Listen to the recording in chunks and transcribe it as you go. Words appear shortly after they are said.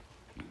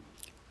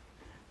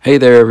Hey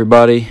there,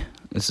 everybody.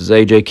 This is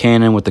AJ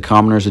Cannon with the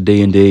Commoners of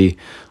D&D.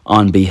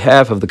 On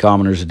behalf of the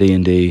Commoners of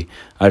D&D,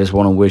 I just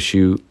want to wish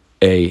you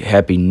a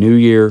happy new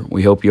year.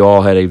 We hope you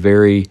all had a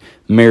very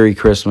Merry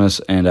Christmas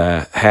and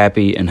a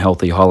happy and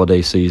healthy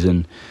holiday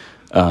season.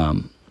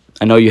 I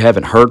know you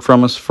haven't heard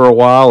from us for a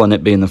while, and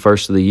it being the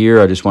first of the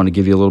year, I just want to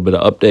give you a little bit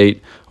of update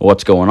of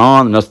what's going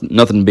on.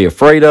 Nothing to be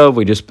afraid of.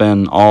 We just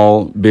been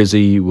all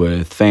busy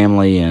with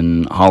family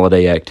and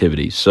holiday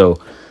activities.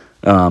 So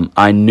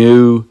I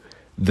knew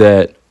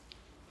that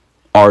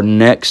our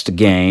next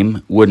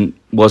game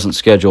wasn't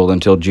scheduled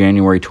until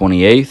January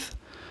 28th.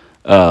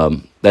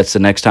 That's the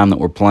next time that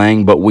we're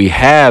playing, but we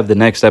have the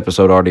next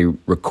episode already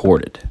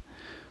recorded.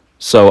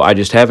 So I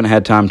just haven't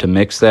had time to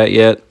mix that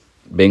yet.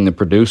 Being the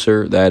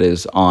producer, that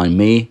is on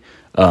me.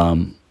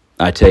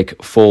 I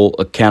take full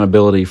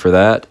accountability for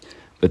that,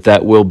 but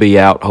that will be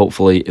out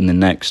hopefully in the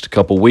next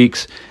couple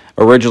weeks.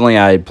 Originally,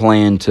 I had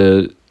planned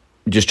to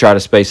just try to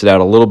space it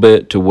out a little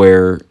bit to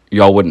where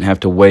y'all wouldn't have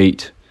to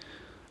wait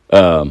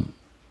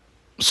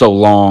so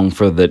long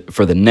for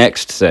the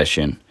next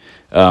session.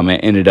 It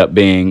ended up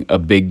being a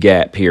big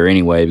gap here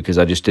anyway because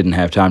I just didn't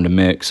have time to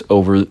mix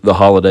over the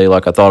holiday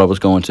like I thought I was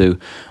going to.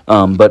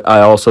 But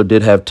I also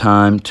did have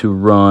time to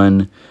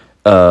run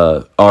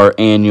our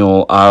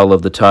annual Isle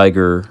of the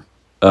Tiger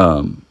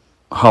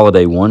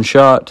holiday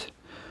one-shot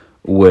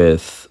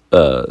with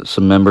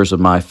some members of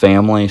my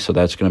family, so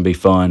that's going to be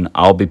fun.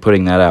 I'll be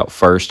putting that out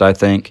first, I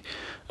think.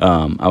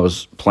 I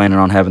was planning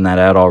on having that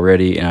out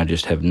already, and I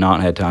just have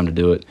not had time to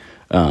do it.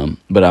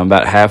 But I'm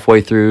about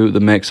halfway through the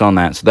mix on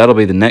that, so that'll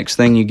be the next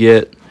thing you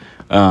get.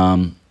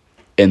 And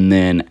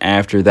then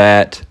after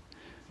that,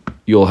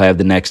 you'll have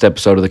the next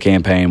episode of the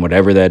campaign,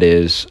 whatever that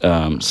is,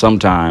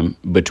 sometime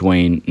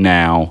between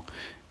now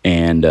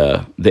and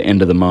the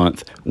end of the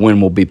month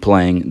when we'll be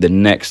playing the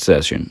next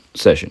session.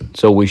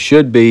 So we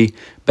should be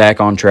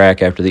back on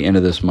track after the end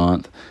of this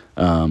month.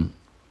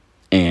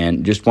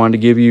 And just wanted to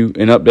give you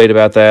an update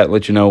about that,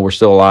 let you know we're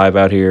still alive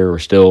out here, we're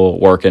still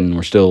working,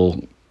 we're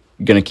still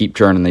going to keep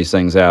churning these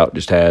things out.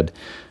 Just had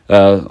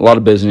a lot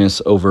of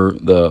business over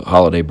the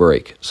holiday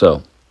break.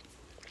 So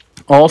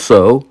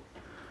also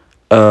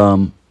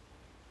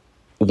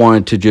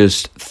wanted to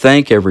just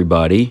thank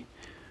everybody.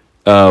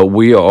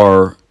 We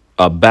are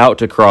about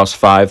to cross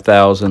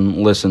 5,000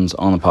 listens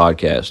on the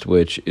podcast,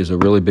 which is a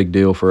really big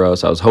deal for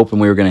us. I was hoping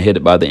we were going to hit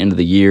it by the end of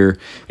the year,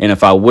 and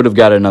if I would have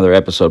got another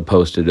episode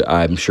posted,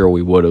 I'm sure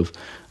we would have.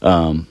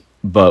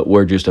 But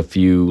we're just a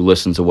few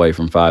listens away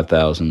from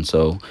 5,000,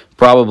 so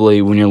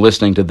probably when you're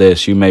listening to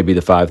this, you may be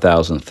the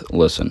 5,000th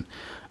listen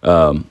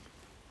of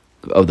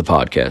the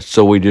podcast.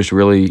 So we just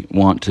really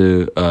want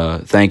to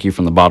thank you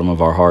from the bottom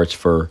of our hearts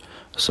for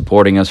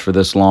supporting us for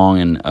this long,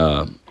 and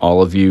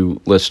all of you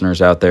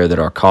listeners out there that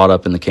are caught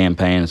up in the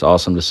campaign. It's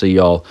awesome to see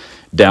y'all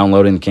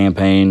downloading the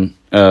campaign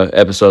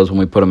episodes when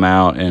we put them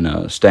out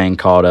and staying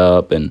caught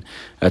up, and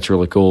that's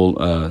really cool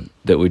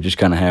that we just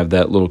kind of have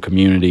that little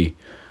community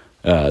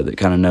that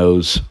kind of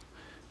knows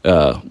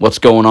what's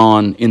going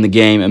on in the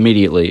game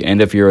immediately.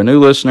 And if you're a new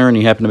listener and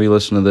you happen to be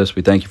listening to this,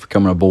 we thank you for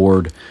coming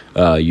aboard.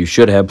 You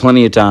should have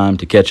plenty of time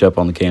to catch up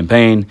on the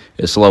campaign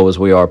as slow as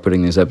we are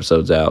putting these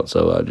episodes out.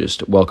 So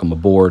just welcome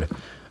aboard.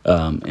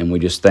 And we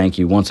just thank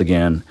you once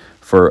again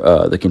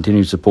for the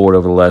continued support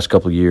over the last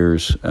couple of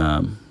years.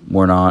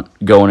 We're not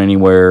going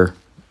anywhere.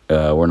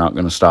 We're not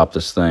going to stop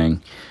this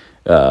thing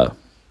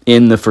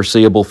in the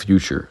foreseeable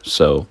future.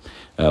 So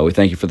we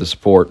thank you for the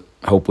support.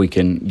 Hope we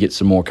can get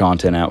some more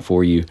content out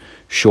for you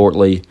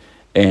shortly.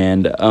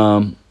 And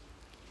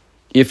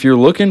if you're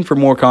looking for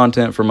more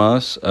content from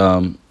us,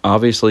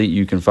 obviously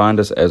you can find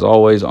us, as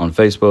always, on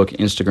Facebook,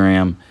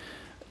 Instagram,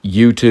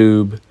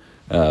 YouTube.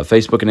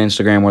 Facebook and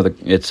Instagram, where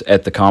it's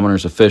at The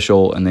Commoners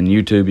Official, and then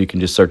YouTube, you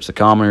can just search The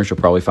Commoners. You'll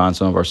probably find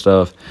some of our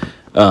stuff.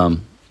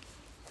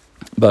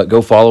 But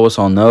go follow us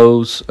on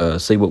those,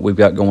 see what we've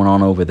got going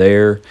on over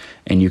there.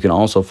 And you can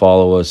also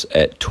follow us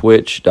at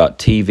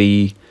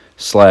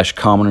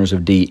twitch.tv/Commoners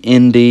of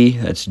DND,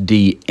 that's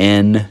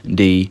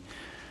DND,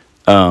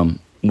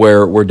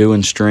 where we're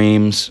doing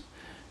streams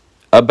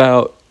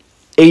about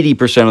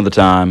 80% of the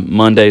time,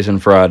 Mondays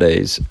and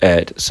Fridays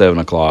at 7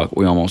 o'clock.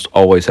 We almost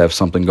always have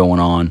something going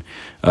on.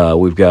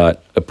 We've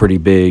got a pretty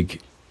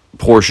big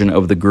portion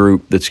of the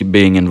group that's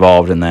being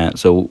involved in that,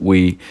 so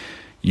we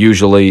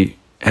usually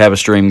have a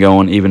stream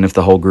going, even if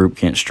the whole group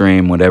can't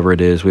stream, whatever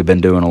it is. We've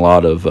been doing a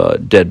lot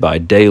of Dead by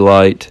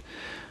Daylight,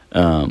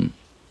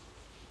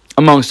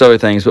 amongst other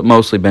things, but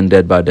mostly been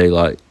Dead by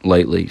Daylight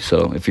lately.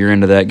 So if you're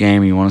into that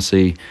game and you want to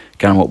see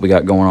kind of what we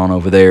got going on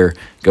over there,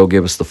 go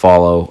give us the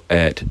follow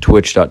at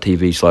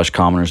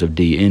twitch.tv/Commoners of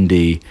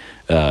DND.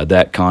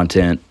 That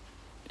content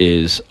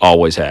is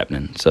always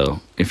happening. So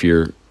if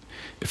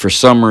for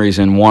some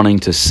reason wanting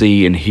to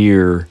see and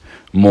hear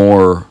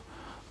more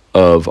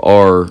of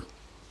our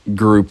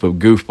group of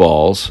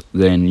goofballs,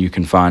 then you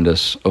can find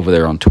us over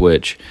there on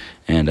Twitch,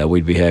 and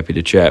we'd be happy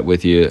to chat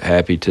with you,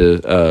 happy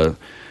to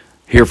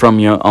hear from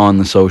you on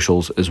the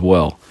socials as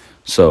well.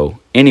 So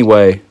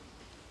anyway,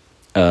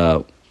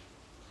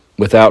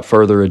 without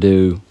further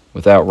ado,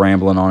 without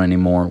rambling on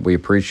anymore, we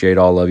appreciate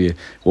all of you.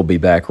 We'll be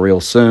back real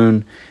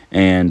soon,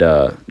 and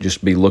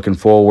just be looking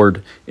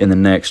forward in the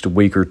next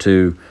week or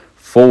two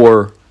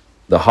for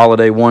the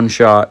holiday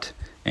one-shot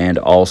and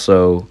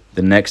also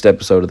the next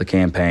episode of the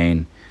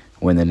campaign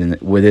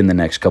within the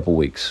next couple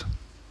weeks.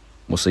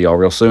 We'll see y'all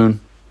real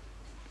soon.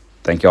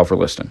 Thank y'all for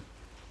listening.